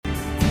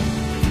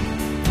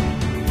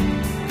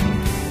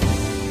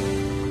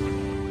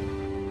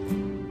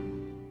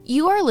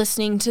You are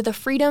listening to the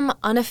Freedom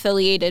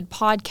Unaffiliated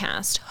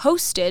podcast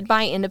hosted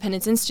by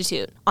Independence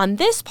Institute. On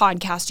this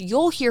podcast,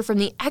 you'll hear from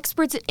the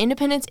experts at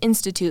Independence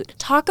Institute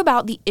talk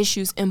about the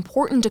issues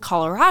important to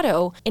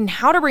Colorado and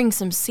how to bring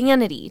some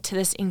sanity to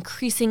this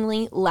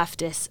increasingly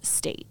leftist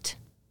state.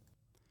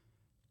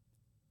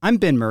 I'm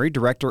Ben Murrey,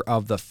 director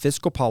of the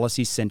Fiscal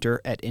Policy Center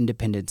at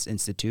Independence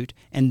Institute,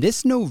 and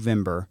this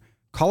November,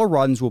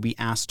 Coloradans will be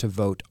asked to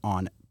vote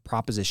on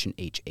Proposition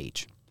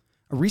HH.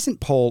 A recent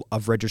poll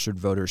of registered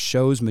voters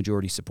shows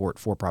majority support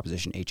for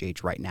Proposition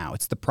HH right now.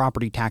 It's the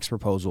property tax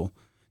proposal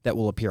that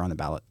will appear on the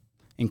ballot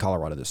in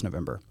Colorado this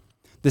November.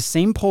 The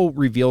same poll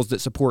reveals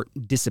that support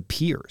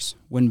disappears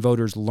when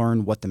voters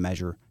learn what the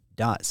measure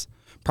does.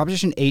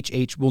 Proposition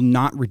HH will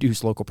not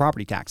reduce local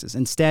property taxes.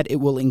 Instead,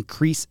 it will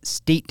increase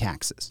state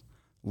taxes,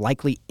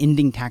 likely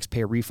ending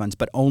taxpayer refunds,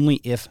 but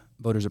only if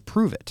voters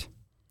approve it.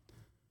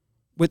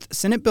 With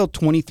Senate Bill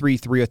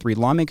 23-303,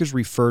 lawmakers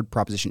referred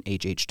Proposition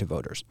HH to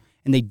voters,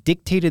 and they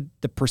dictated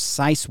the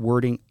precise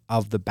wording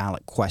of the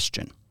ballot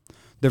question.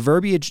 The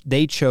verbiage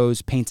they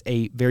chose paints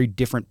a very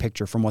different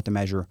picture from what the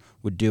measure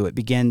would do. It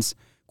begins,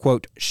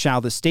 quote,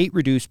 "Shall the state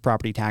reduce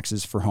property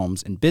taxes for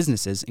homes and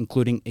businesses,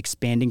 including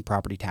expanding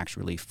property tax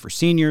relief for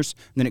seniors?"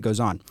 And then it goes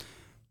on.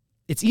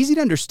 It's easy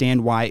to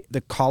understand why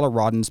the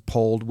Coloradans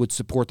polled would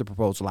support the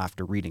proposal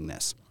after reading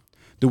this.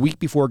 The week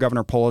before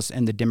Governor Polis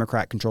and the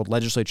Democrat-controlled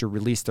legislature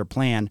released their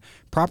plan,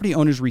 property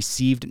owners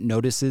received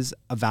notices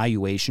of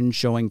valuation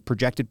showing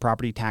projected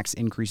property tax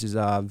increases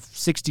of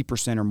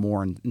 60% or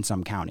more in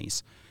some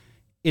counties.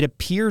 It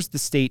appears the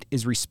state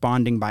is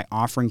responding by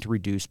offering to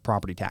reduce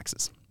property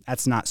taxes.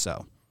 That's not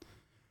so.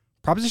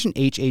 Proposition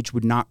HH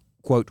would not,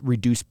 quote,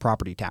 reduce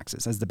property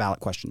taxes, as the ballot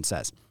question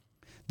says.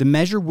 The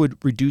measure would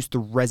reduce the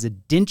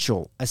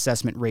residential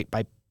assessment rate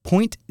by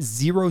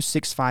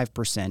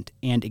 0.065%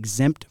 and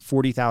exempt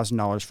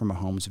 $40,000 from a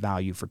home's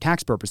value for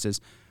tax purposes,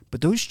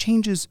 but those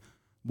changes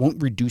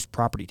won't reduce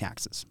property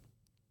taxes.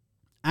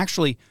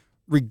 Actually,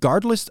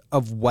 regardless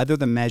of whether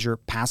the measure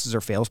passes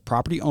or fails,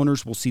 property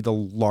owners will see the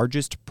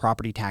largest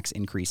property tax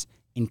increase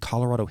in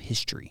Colorado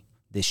history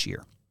this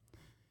year.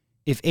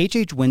 If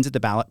HH wins at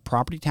the ballot,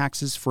 property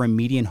taxes for a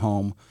median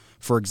home,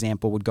 for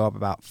example, would go up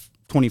about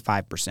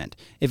 25%.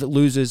 If it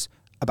loses,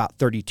 about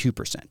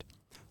 32%.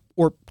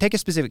 Or take a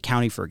specific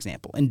county, for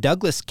example. In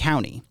Douglas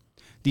County,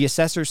 the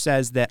assessor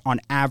says that on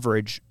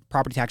average,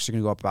 property taxes are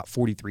going to go up about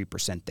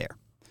 43% there.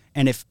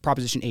 And if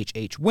Proposition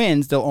HH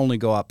wins, they'll only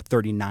go up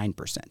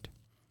 39%.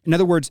 In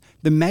other words,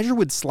 the measure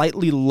would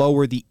slightly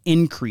lower the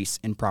increase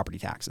in property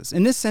taxes.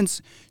 In this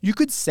sense, you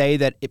could say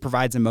that it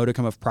provides a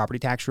modicum of property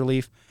tax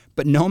relief,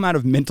 but no amount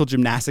of mental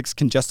gymnastics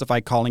can justify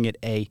calling it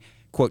a,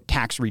 quote,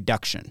 tax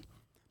reduction.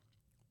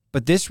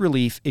 But this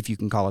relief, if you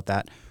can call it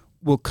that,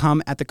 will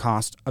come at the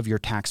cost of your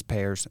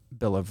taxpayers'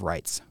 Bill of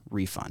Rights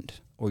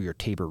refund or your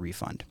TABOR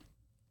refund.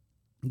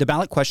 The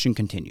ballot question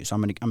continues.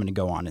 I'm going to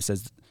go on. It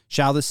says,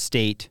 shall the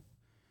state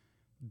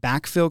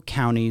backfill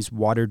counties,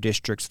 water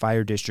districts,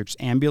 fire districts,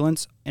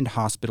 ambulance and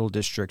hospital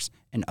districts,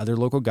 and other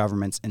local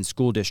governments and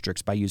school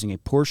districts by using a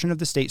portion of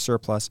the state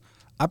surplus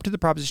up to the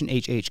Proposition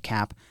HH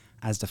cap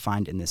as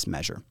defined in this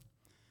measure?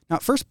 Now,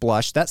 at first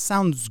blush, that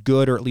sounds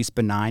good or at least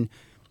benign.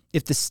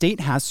 If the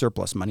state has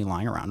surplus money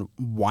lying around,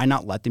 why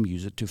not let them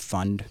use it to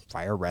fund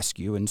fire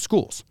rescue and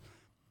schools?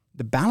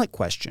 The ballot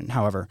question,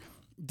 however,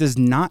 does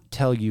not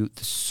tell you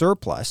the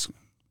surplus,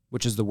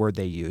 which is the word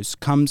they use,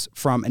 comes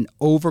from an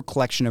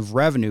overcollection of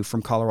revenue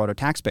from Colorado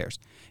taxpayers.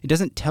 It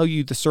doesn't tell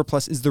you the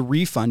surplus is the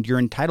refund you're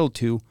entitled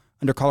to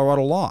under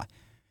Colorado law.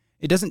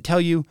 It doesn't tell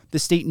you the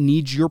state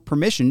needs your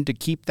permission to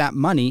keep that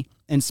money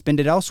and spend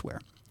it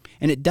elsewhere.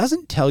 And it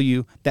doesn't tell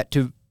you that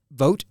to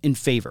vote in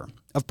favor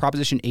of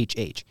Proposition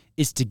HH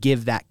is to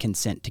give that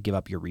consent to give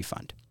up your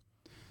refund.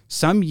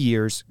 Some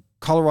years,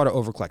 Colorado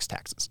overcollects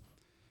taxes.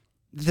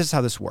 This is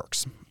how this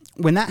works.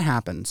 When that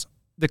happens,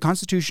 the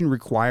Constitution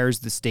requires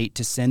the state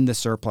to send the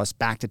surplus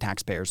back to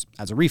taxpayers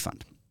as a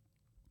refund.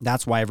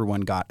 That's why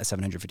everyone got a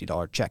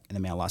 $750 check in the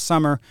mail last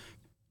summer.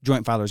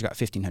 Joint filers got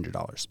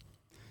 $1,500.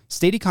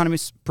 State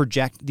economists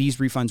project these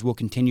refunds will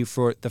continue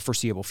for the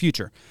foreseeable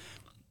future.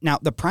 Now,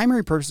 the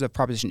primary purpose of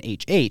Proposition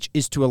HH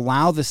is to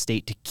allow the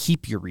state to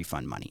keep your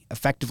refund money,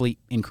 effectively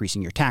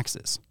increasing your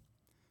taxes.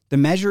 The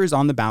measure is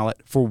on the ballot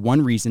for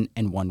one reason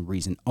and one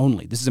reason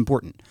only. This is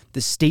important.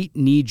 The state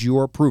needs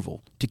your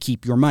approval to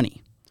keep your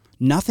money.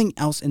 Nothing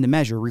else in the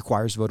measure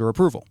requires voter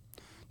approval.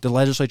 The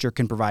legislature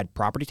can provide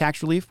property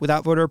tax relief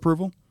without voter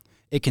approval.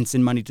 It can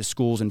send money to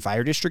schools and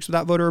fire districts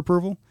without voter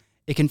approval.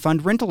 It can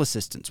fund rental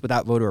assistance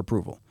without voter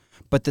approval.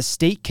 But the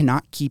state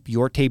cannot keep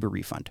your TABOR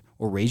refund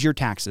or raise your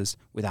taxes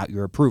without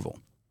your approval.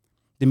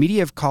 The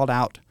media have called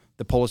out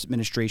the Polis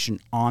administration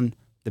on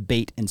the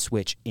bait and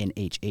switch in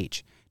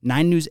HH.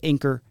 9 News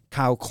anchor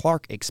Kyle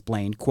Clark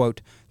explained,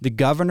 quote, "The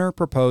governor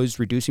proposed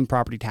reducing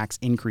property tax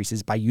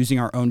increases by using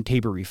our own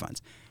TABOR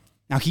refunds."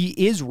 Now, he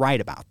is right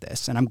about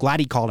this, and I'm glad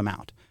he called him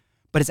out.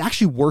 But it's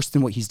actually worse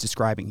than what he's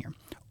describing here.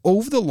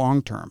 Over the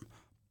long term,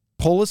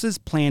 Polis's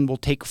plan will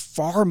take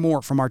far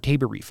more from our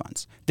TABOR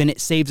refunds than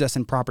it saves us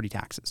in property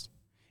taxes.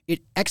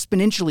 it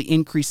exponentially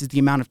increases the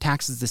amount of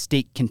taxes the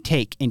state can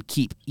take and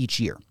keep each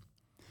year.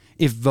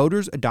 If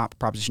voters adopt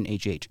Proposition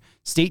HH,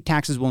 state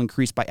taxes will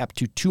increase by up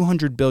to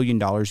 $200 billion,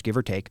 give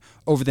or take,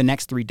 over the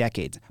next 3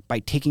 decades by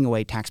taking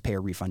away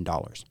taxpayer refund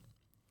dollars.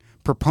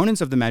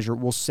 Proponents of the measure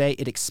will say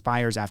it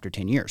expires after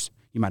 10 years.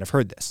 You might have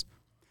heard this.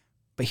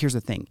 But here's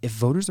the thing. If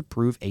voters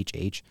approve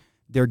HH,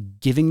 they're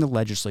giving the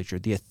legislature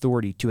the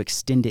authority to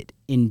extend it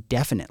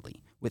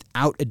indefinitely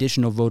without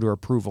additional voter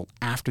approval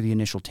after the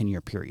initial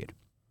 10-year period.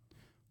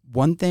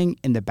 One thing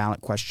in the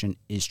ballot question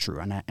is true,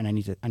 and I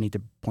need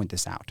to point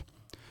this out.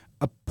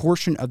 A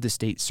portion of the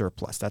state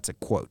surplus, that's a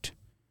quote,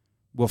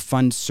 will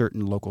fund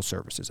certain local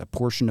services, a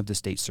portion of the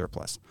state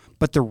surplus.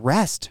 But the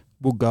rest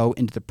will go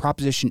into the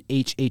Proposition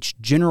HH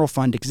General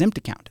Fund Exempt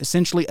Account,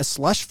 essentially a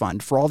slush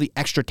fund for all the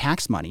extra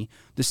tax money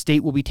the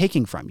state will be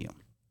taking from you.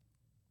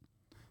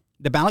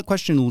 The ballot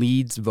question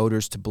leads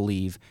voters to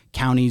believe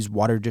counties,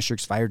 water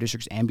districts, fire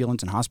districts,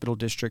 ambulance, and hospital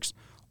districts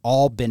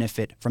all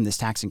benefit from this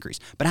tax increase.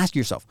 But ask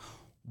yourself,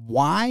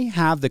 why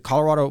have the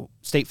Colorado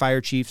state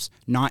fire chiefs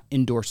not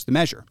endorsed the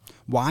measure?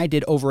 Why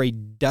did over a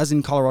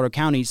dozen Colorado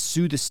counties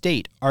sue the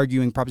state,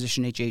 arguing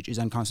Proposition HH is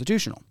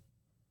unconstitutional?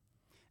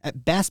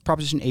 At best,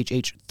 Proposition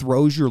HH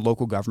throws your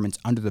local governments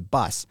under the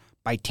bus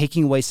by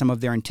taking away some of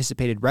their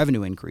anticipated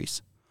revenue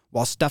increase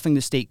while stuffing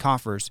the state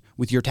coffers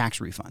with your tax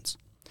refunds.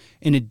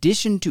 In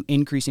addition to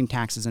increasing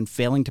taxes and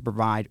failing to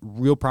provide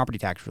real property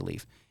tax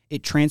relief,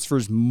 it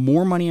transfers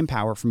more money and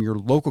power from your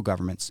local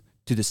governments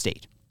to the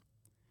state.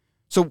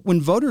 So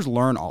when voters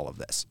learn all of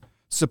this,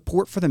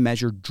 support for the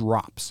measure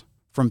drops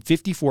from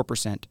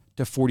 54%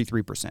 to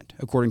 43%,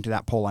 according to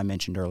that poll I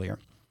mentioned earlier.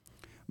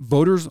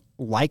 Voters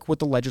like what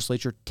the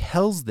legislature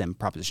tells them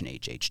Proposition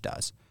HH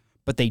does,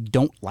 but they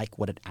don't like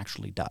what it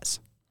actually does.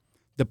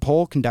 The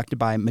poll conducted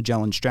by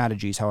Magellan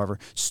Strategies, however,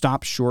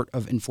 stops short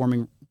of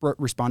informing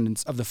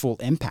respondents of the full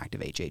impact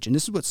of HH. And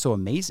this is what's so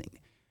amazing.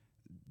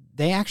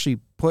 They actually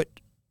put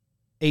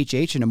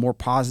HH in a more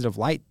positive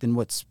light than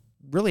what's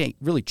really,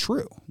 really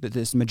true, that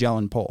this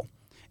Magellan poll.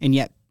 And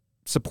yet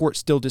support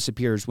still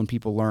disappears when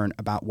people learn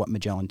about what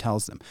Magellan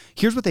tells them.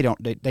 Here's what they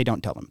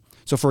don't tell them.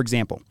 So, for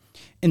example,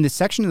 in the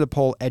section of the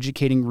poll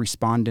educating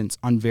respondents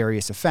on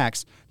various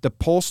effects, the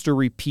pollster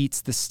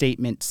repeats the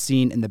statement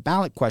seen in the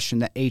ballot question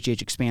that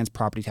HH expands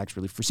property tax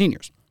relief for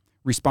seniors.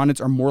 Respondents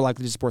are more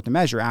likely to support the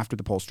measure after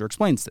the pollster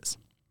explains this.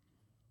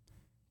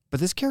 But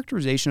this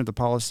characterization of the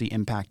policy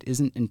impact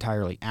isn't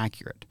entirely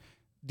accurate.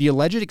 The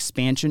alleged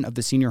expansion of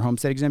the senior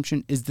homestead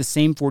exemption is the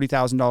same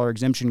 $40,000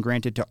 exemption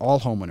granted to all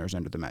homeowners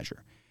under the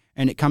measure,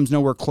 and it comes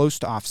nowhere close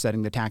to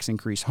offsetting the tax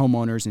increase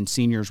homeowners and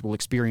seniors will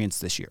experience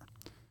this year.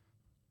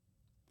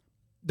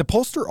 The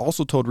pollster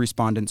also told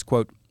respondents,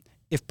 quote,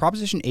 if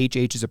Proposition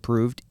HH is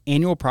approved,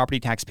 annual property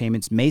tax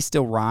payments may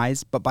still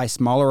rise, but by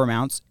smaller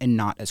amounts and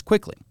not as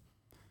quickly.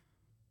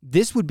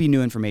 This would be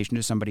new information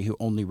to somebody who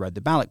only read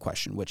the ballot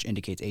question, which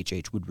indicates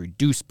HH would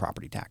reduce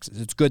property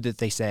taxes. It's good that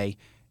they say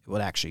it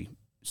would actually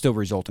still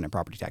result in a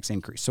property tax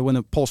increase. So when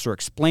the pollster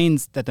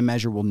explains that the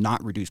measure will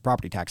not reduce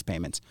property tax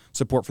payments,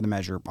 support for the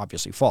measure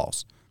obviously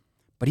falls.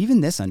 But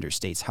even this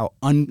understates how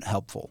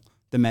unhelpful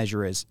the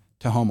measure is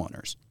to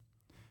homeowners.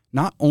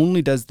 Not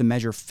only does the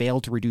measure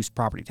fail to reduce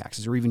property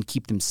taxes or even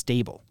keep them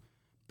stable,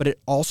 but it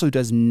also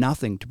does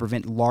nothing to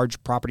prevent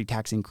large property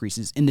tax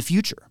increases in the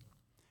future.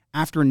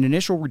 After an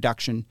initial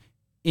reduction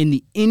in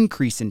the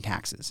increase in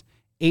taxes,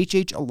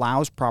 HH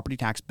allows property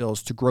tax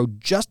bills to grow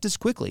just as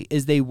quickly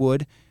as they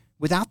would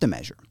without the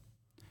measure.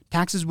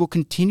 Taxes will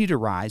continue to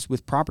rise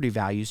with property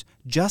values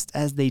just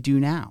as they do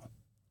now.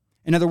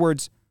 In other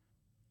words,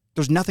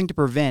 there's nothing to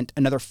prevent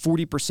another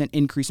 40%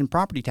 increase in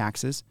property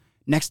taxes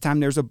next time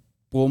there's a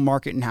bull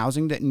market in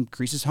housing that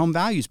increases home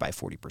values by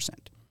 40%.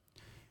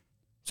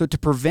 So to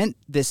prevent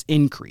this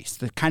increase,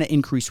 the kind of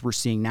increase we're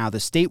seeing now, the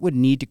state would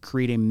need to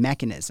create a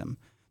mechanism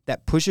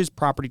that pushes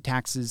property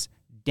taxes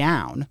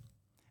down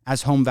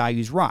as home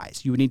values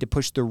rise. You would need to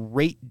push the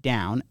rate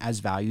down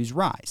as values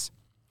rise.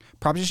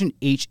 Proposition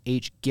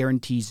HH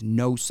guarantees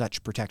no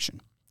such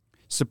protection.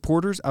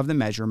 Supporters of the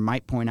measure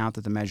might point out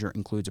that the measure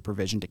includes a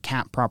provision to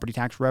cap property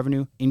tax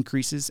revenue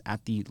increases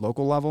at the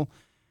local level,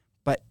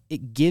 but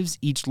it gives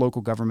each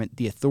local government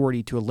the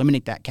authority to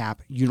eliminate that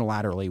cap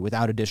unilaterally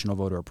without additional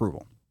voter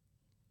approval.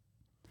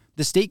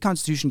 The state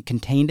constitution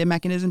contained a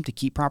mechanism to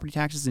keep property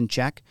taxes in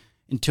check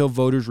until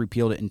voters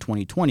repealed it in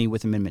 2020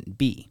 with Amendment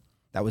B.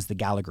 That was the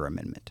Gallagher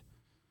Amendment.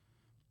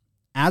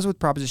 As with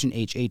Proposition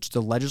HH,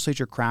 the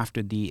legislature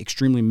crafted the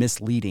extremely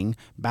misleading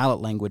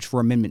ballot language for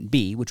Amendment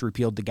B, which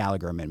repealed the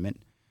Gallagher Amendment,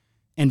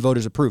 and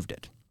voters approved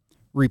it.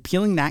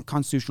 Repealing that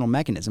constitutional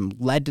mechanism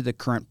led to the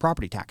current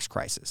property tax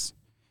crisis.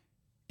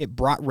 It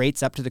brought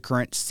rates up to the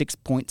current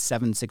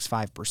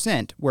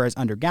 6.765%, whereas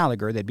under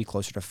Gallagher, they'd be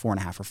closer to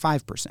 4.5% or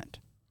 5%.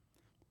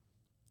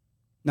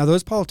 Now,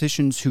 those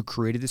politicians who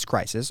created this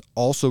crisis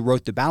also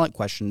wrote the ballot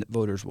question that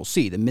voters will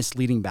see, the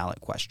misleading ballot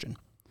question.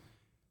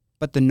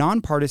 But the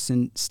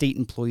nonpartisan state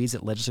employees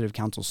at Legislative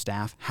Council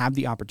staff have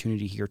the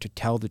opportunity here to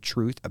tell the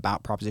truth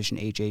about Proposition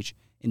HH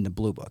in the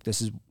Blue Book.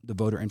 This is the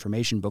voter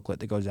information booklet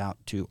that goes out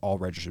to all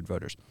registered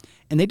voters.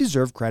 And they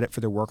deserve credit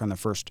for their work on the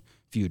first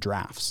few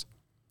drafts.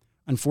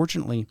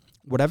 Unfortunately,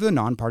 whatever the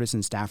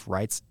nonpartisan staff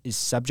writes is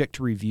subject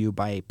to review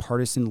by a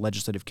partisan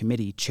legislative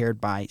committee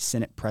chaired by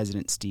Senate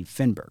President Steve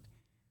Finberg,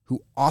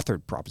 who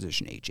authored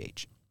Proposition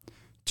HH.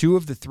 2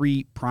 of the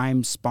 3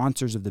 prime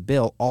sponsors of the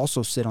bill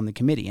also sit on the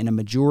committee, and a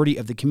majority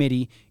of the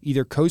committee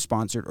either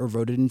co-sponsored or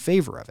voted in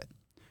favor of it.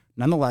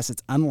 Nonetheless,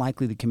 it's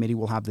unlikely the committee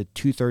will have the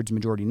 2/3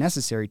 majority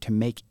necessary to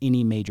make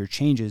any major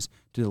changes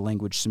to the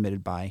language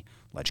submitted by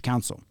Leg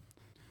Counsel.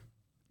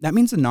 That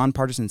means the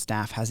nonpartisan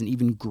staff has an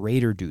even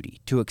greater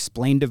duty to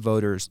explain to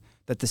voters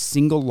that the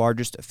single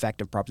largest effect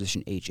of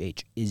Proposition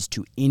HH is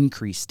to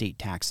increase state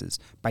taxes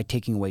by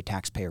taking away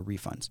taxpayer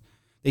refunds.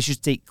 They should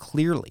state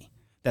clearly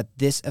that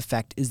this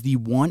effect is the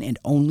one and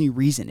only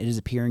reason it is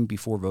appearing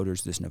before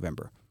voters this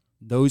November.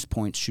 Those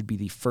points should be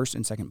the first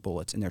and second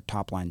bullets in their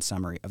top-line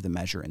summary of the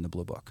measure in the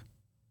Blue Book.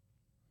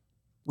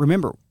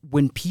 Remember,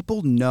 when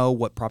people know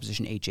what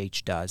Proposition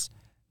HH does,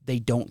 they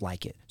don't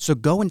like it. So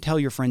go and tell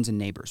your friends and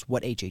neighbors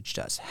what HH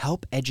does.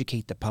 Help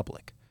educate the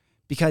public,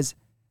 because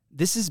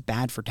this is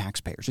bad for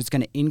taxpayers. It's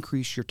going to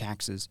increase your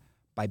taxes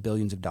by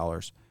billions of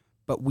dollars,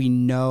 but we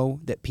know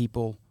that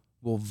people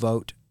will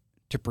vote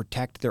to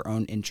protect their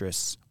own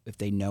interests if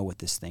they know what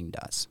this thing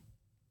does.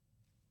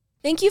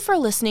 Thank you for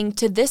listening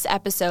to this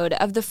episode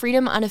of the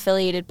Freedom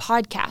Unaffiliated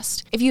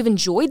podcast. If you've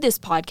enjoyed this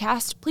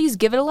podcast, please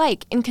give it a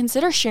like and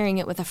consider sharing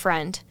it with a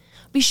friend.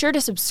 Be sure to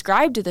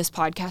subscribe to this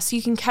podcast so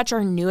you can catch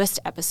our newest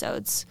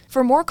episodes.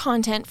 For more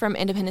content from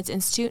Independence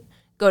Institute,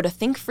 go to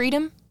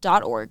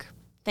thinkfreedom.org.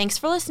 Thanks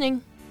for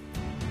listening.